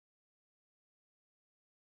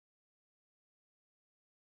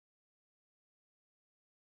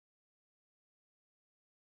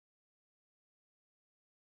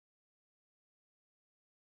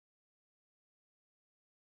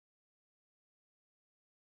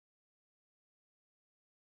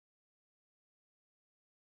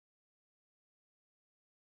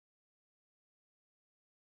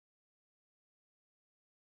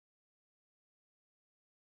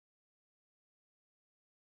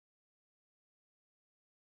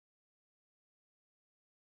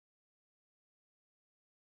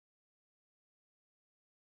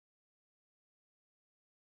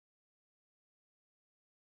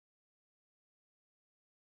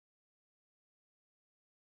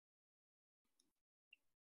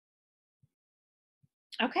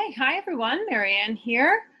Okay, hi everyone, Marianne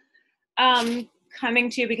here. Coming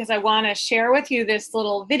to you because I want to share with you this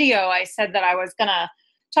little video. I said that I was gonna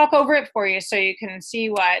talk over it for you so you can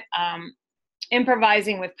see what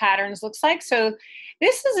improvising with patterns looks like. So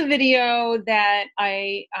this is a video that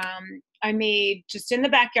I made just in the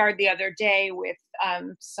backyard the other day with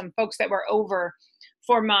some folks that were over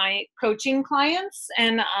for my coaching clients,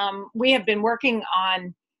 and we have been working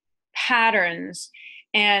on patterns,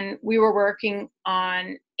 and we were working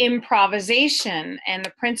on improvisation and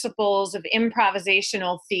the principles of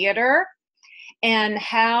improvisational theater and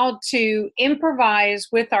how to improvise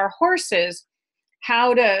with our horses,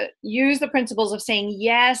 how to use the principles of saying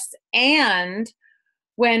yes and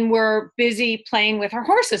when we're busy playing with our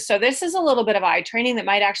horses. So this is a little bit of eye training that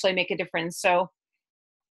might actually make a difference. So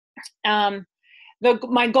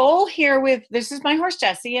my goal here with, this is my horse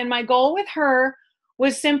Jessie, and my goal with her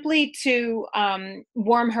was simply to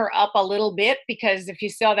warm her up a little bit, because if you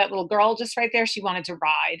saw that little girl just right there, she wanted to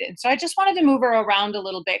ride. And so I just wanted to move her around a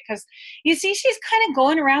little bit, because you see she's kind of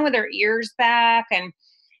going around with her ears back, and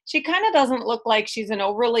she kind of doesn't look like she's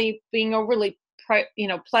being overly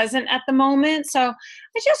pleasant at the moment. So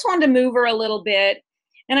I just wanted to move her a little bit.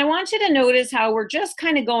 And I want you to notice how we're just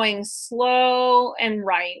kind of going slow and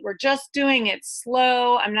right. We're just doing it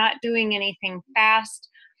slow. I'm not doing anything fast.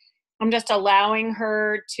 I'm just allowing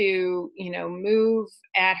her to, move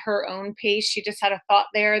at her own pace. She just had a thought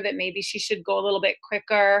there that maybe she should go a little bit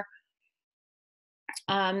quicker.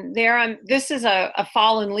 This is a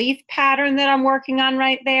fallen leaf pattern that I'm working on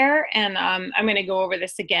right there. And I'm going to go over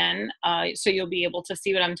this again so you'll be able to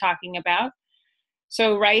see what I'm talking about.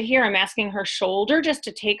 So right here, I'm asking her shoulder just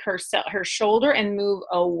to take her shoulder and move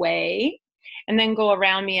away, and then go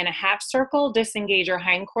around me in a half circle, disengage her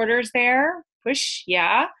hindquarters there, push,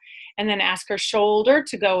 yeah. And then ask her shoulder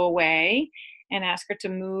to go away and ask her to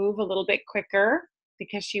move a little bit quicker,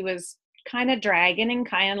 because she was kind of dragging and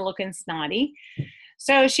kind of looking snotty.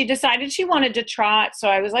 So she decided she wanted to trot. So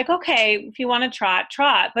I was like, okay, if you want to trot,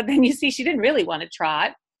 trot. But then you see she didn't really want to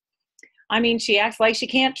trot. I mean, she acts like she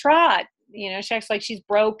can't trot. She acts like she's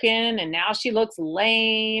broken, and now she looks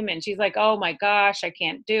lame, and she's like, oh my gosh, I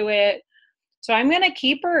can't do it. So I'm going to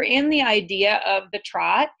keep her in the idea of the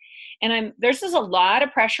trot. And there's just a lot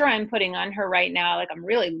of pressure I'm putting on her right now. Like, I'm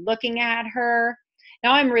really looking at her.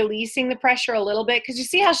 Now I'm releasing the pressure a little bit, because you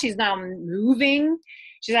see how she's now moving.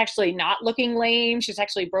 She's actually not looking lame. She's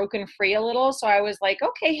actually broken free a little. So I was like,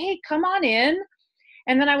 okay, hey, come on in.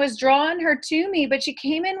 And then I was drawing her to me, but she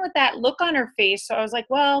came in with that look on her face. So I was like,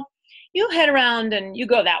 well, you head around and you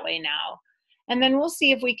go that way now. And then we'll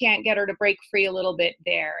see if we can't get her to break free a little bit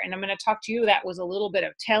there. And I'm going to talk to you. That was a little bit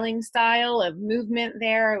of telling style of movement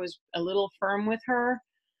there. I was a little firm with her.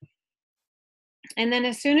 And then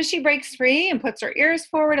as soon as she breaks free and puts her ears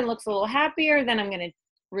forward and looks a little happier, then I'm going to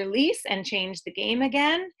release and change the game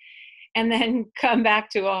again. And then come back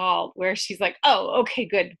to a halt where she's like, oh, okay,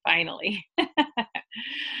 good, finally. All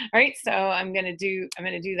right, so I'm going to do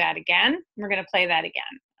that again. We're going to play that again.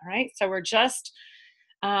 All right, so we're just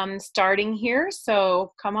starting here.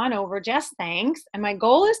 So come on over, Jess, thanks. And my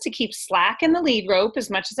goal is to keep slack in the lead rope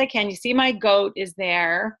as much as I can. You see my goat is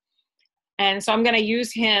there. And so I'm going to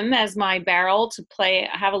use him as my barrel to play,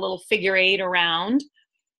 have a little figure eight around.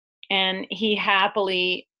 And he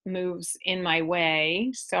happily moves in my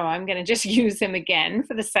way. So I'm going to just use him again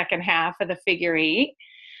for the second half of the figure eight.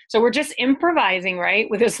 So we're just improvising, right,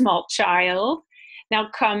 with a small child. Now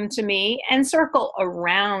come to me and circle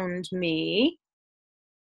around me.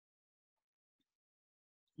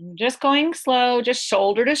 I'm just going slow, just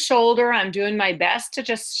shoulder to shoulder. I'm doing my best to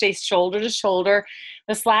just stay shoulder to shoulder.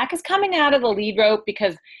 The slack is coming out of the lead rope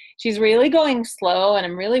because she's really going slow, and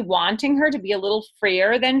I'm really wanting her to be a little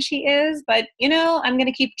freer than she is. But, I'm going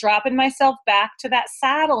to keep dropping myself back to that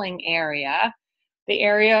saddling area, the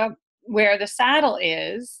area where the saddle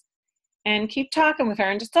is, and keep talking with her,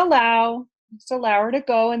 and just allow her to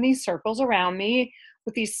go in these circles around me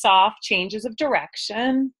with these soft changes of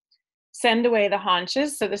direction. Send away the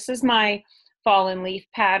haunches. So this is my fallen leaf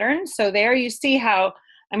pattern. So there you see how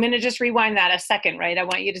I'm going to just rewind that a second, right? I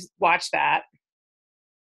want you to watch that.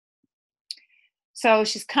 So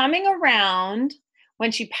she's coming around.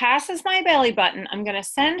 When she passes my belly button, I'm going to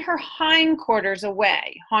send her hindquarters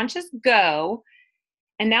away. Haunches go.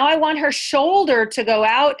 And now I want her shoulder to go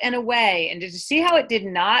out and away. And did you see how it did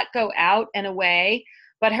not go out and away?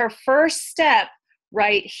 But her first step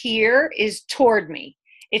right here is toward me.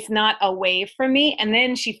 It's not away from me. And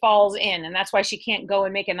then she falls in. And that's why she can't go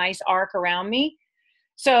and make a nice arc around me.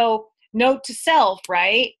 So note to self,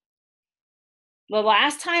 right? the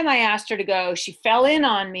last time I asked her to go, she fell in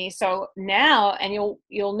on me. So now, and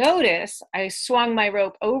you'll notice I swung my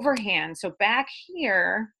rope overhand. So back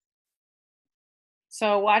here,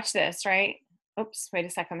 so watch this, right? Oops, wait a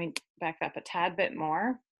second, let me back up a tad bit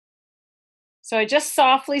more. So I just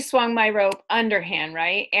softly swung my rope underhand,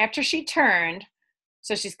 right? After she turned,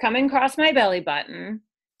 so she's coming across my belly button,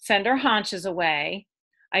 send her haunches away.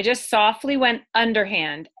 I just softly went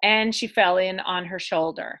underhand and she fell in on her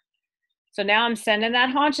shoulder. So now I'm sending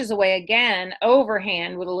that haunches away again,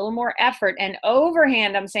 overhand with a little more effort. And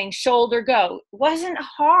overhand, I'm saying shoulder go. It wasn't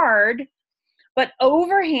hard, but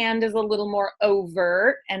overhand is a little more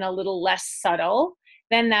overt and a little less subtle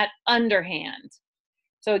than that underhand.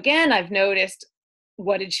 So again, I've noticed,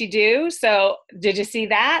 what did she do? So did you see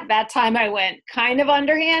that? That time I went kind of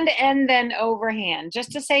underhand and then overhand,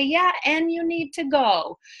 just to say, yeah, and you need to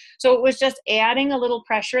go. So it was just adding a little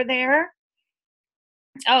pressure there.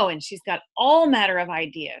 Oh, and she's got all matter of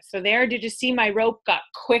ideas. So there, did you see my rope got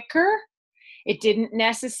quicker? It didn't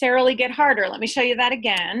necessarily get harder. Let me show you that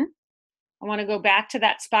again. I want to go back to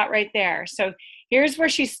that spot right there. So here's where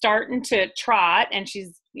she's starting to trot and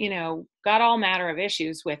she's, got all matter of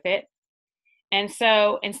issues with it. And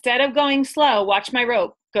so instead of going slow, watch my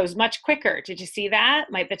rope goes much quicker. Did you see that?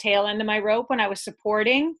 The tail end of my rope when I was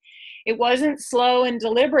supporting, it wasn't slow and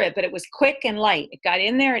deliberate, but it was quick and light. It got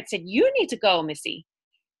in there. It said, you need to go, Missy.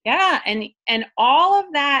 Yeah. And all of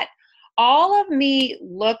that, all of me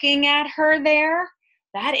looking at her there,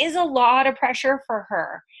 that is a lot of pressure for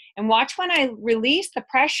her. And watch when I release the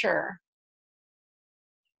pressure.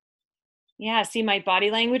 Yeah, see my body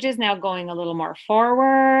language is now going a little more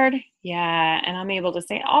forward. Yeah, and I'm able to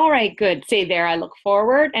say, all right, good. Say there, I look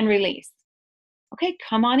forward and release. Okay,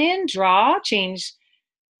 come on in, draw, change,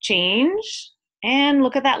 and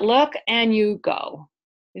look at that look, and you go.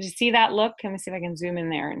 Did you see that look? Let me see if I can zoom in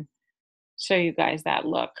there and show you guys that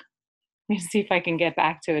look. Let me see if I can get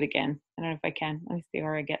back to it again. I don't know if I can. Let me see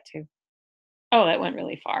where I get to. Oh, that went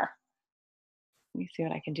really far. Let me see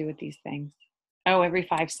what I can do with these things. Oh, every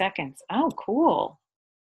 5 seconds. Oh, cool.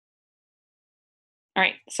 All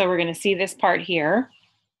right, so we're going to see this part here.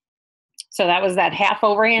 So that was that half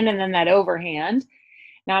overhand and then that overhand.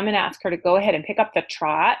 Now I'm going to ask her to go ahead and pick up the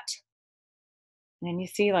trot. And you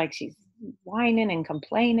see like she's whining and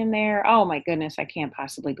complaining there. Oh my goodness, I can't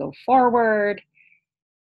possibly go forward.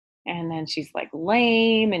 And then she's like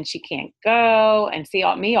lame and she can't go. And see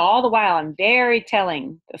me all the while, I'm very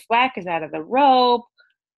telling. The slack is out of the rope.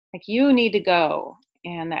 Like you need to go.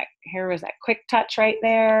 And that here was that quick touch right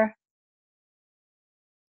there.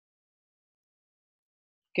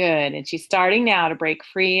 Good. And she's starting now to break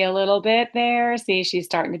free a little bit there. See, she's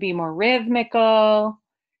starting to be more rhythmical.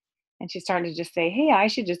 And she's starting to just say, hey, I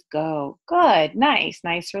should just go. Good. Nice.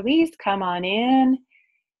 Nice release. Come on in.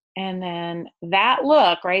 And then that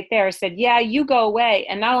look right there said, yeah, you go away.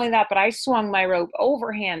 And not only that, but I swung my rope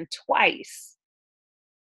overhand twice.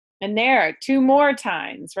 And there, 2 more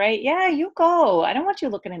times, right? Yeah, you go. I don't want you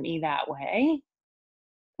looking at me that way.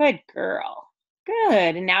 Good girl.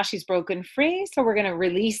 Good. And now she's broken free. So we're going to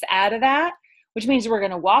release out of that, which means we're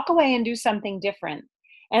going to walk away and do something different.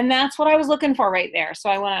 And that's what I was looking for right there.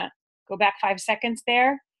 So I want to go back 5 seconds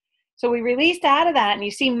there. So we released out of that and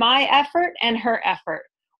you see my effort and her effort.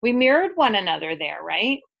 We mirrored one another there,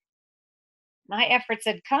 right? My effort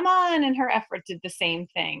said, come on. And her effort did the same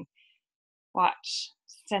thing. Watch.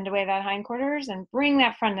 Send away that hindquarters and bring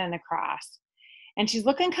that front end across. And she's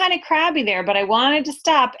looking kind of crabby there, but I wanted to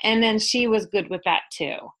stop. And then she was good with that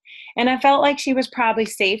too. And I felt like she was probably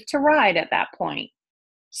safe to ride at that point.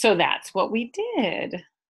 So that's what we did.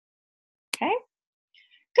 Okay,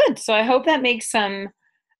 good. So I hope that makes some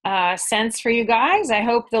sense for you guys. I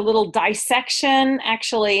hope the little dissection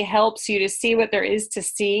actually helps you to see what there is to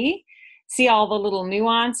see all the little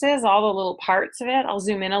nuances, all the little parts of it. I'll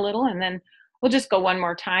zoom in a little and then we'll just go one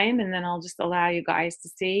more time and then I'll just allow you guys to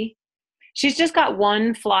see. She's just got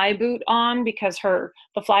one fly boot on because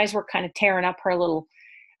the flies were kind of tearing up her little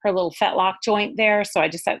fetlock joint there. So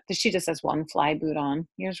she just has one fly boot on.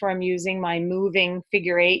 Here's where I'm using my moving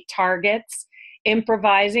figure 8 targets,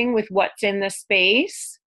 improvising with what's in the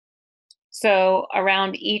space. So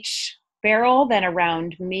around each barrel, then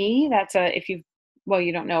around me. That's you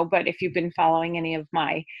don't know, but if you've been following any of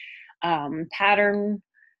my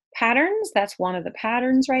patterns, that's one of the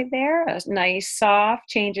patterns right there. A nice soft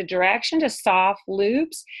change of direction to soft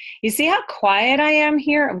loops. You see how quiet I am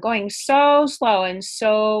here? I'm going so slow and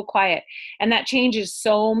so quiet. And that changes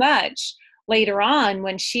so much later on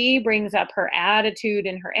when she brings up her attitude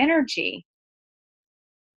and her energy.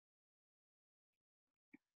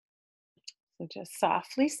 So just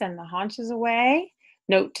softly send the haunches away.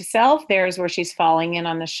 Note to self, there's where she's falling in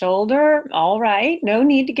on the shoulder. All right, no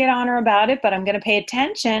need to get on her about it, but I'm going to pay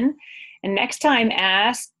attention. And next time,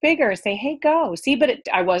 ask bigger. Say, hey, go. See, but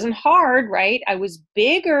I wasn't hard, right? I was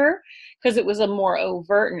bigger because it was a more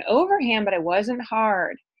overt and overhand, but I wasn't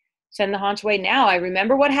hard. Send the haunch away. Now I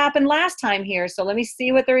remember what happened last time here, so let me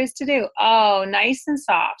see what there is to do. Oh, nice and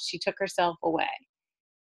soft. She took herself away.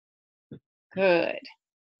 Good.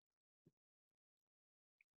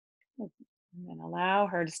 And then allow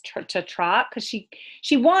her to trot because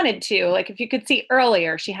she wanted to. Like if you could see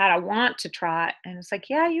earlier, she had a want to trot, and it's like,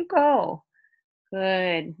 yeah, you go.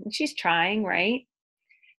 Good. And she's trying, right?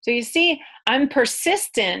 So you see, I'm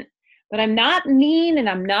persistent, but I'm not mean and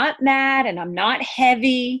I'm not mad and I'm not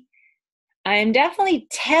heavy. I'm definitely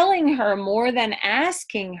telling her more than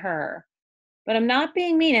asking her, but I'm not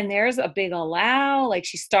being mean. And there's a big allow, like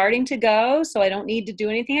she's starting to go, so I don't need to do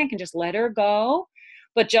anything. I can just let her go.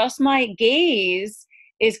 But just my gaze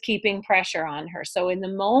is keeping pressure on her. So in the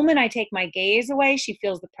moment I take my gaze away, she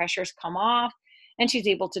feels the pressures come off and she's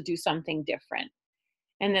able to do something different.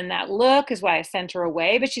 And then that look is why I sent her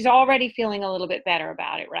away, but she's already feeling a little bit better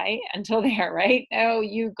about it, right? Until there, right? Oh,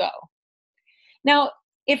 you go. Now,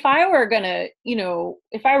 if I were gonna,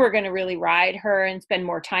 if I were gonna really ride her and spend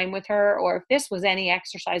more time with her, or if this was any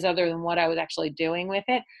exercise other than what I was actually doing with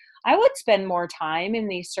it, I would spend more time in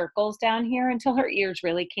these circles down here until her ears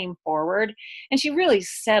really came forward and she really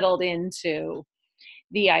settled into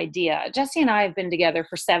the idea. Jesse and I have been together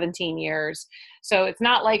for 17 years, so it's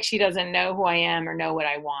not like she doesn't know who I am or know what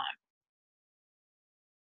I want.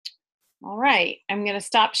 All right, I'm going to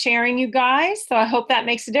stop sharing, you guys. So I hope that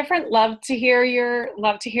makes a difference. Love to hear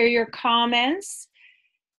your comments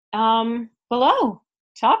below.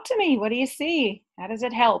 Talk to me. What do you see? How does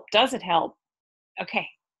it help? Does it help? Okay.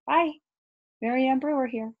 Bye. Mary Ann Brewer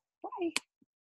here. Bye.